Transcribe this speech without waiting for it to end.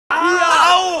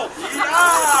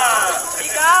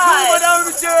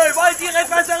ihr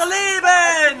etwas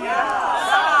erleben?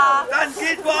 Ja. Dann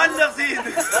geht woanders hin.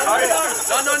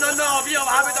 No, wir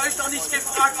haben euch doch nicht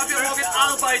gefragt, ob ihr morgen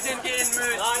arbeiten gehen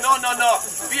müsst. No.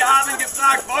 Wir haben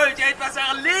gefragt, wollt ihr etwas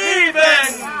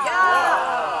erleben?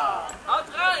 Ja. Haut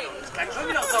rein. Das klingt schon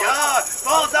wieder so. Ja,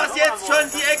 war das jetzt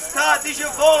schon die ekstatische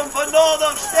Form von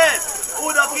Norderstedt?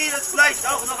 Oder geht es vielleicht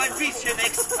auch noch ein bisschen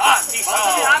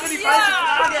ekstatischer? Wir haben die falsche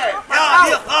Frage. Ja,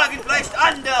 wir fragen vielleicht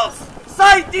anders.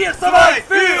 Seid ihr soweit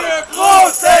für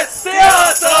großes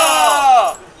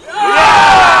Theater?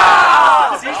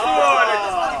 Ja! Siehst du,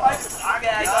 das war die falsche Frage.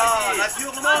 Ja,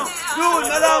 natürlich. Nun,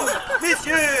 Madame,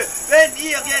 Monsieur, wenn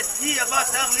ihr jetzt hier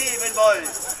was erleben wollt,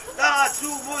 dazu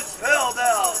muss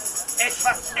Förder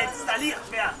Etwas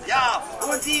installiert werden. Ja,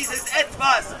 und dieses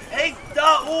Etwas hängt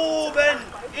da oben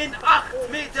in 8,90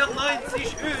 Meter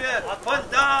Höhe, von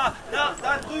da nach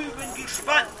da drüben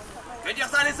gespannt. Könnt ihr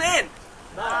das alle sehen?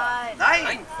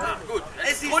 Nein, Ah, gut.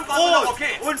 es ist Grundwasser noch rot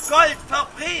okay. und Gold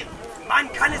verbrämt.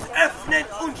 Man kann es öffnen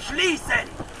und schließen.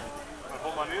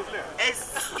 Es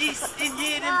ist in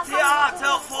jedem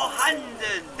Theater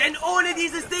vorhanden. Denn ohne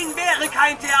dieses Ding wäre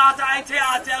kein Theater ein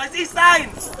Theater. Es ist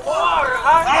ein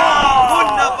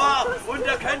Wunderbar! Und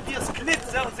da könnt ihr es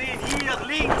glitzern sehen, hier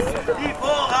links, die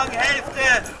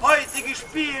Vorhanghälfte, heute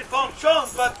gespielt von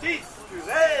Jean-Baptiste.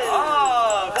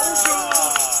 Bonjour.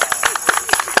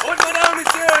 Und Madame,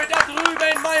 Monsieur, da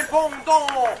drüben mein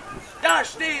Pendant. Da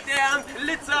steht er und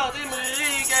glitzert im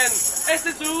Regen. Es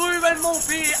ist Rüben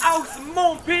Montpied aus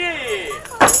Montpied.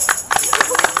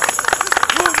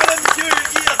 Nun, Monsieur,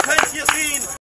 ihr könnt hier sehen,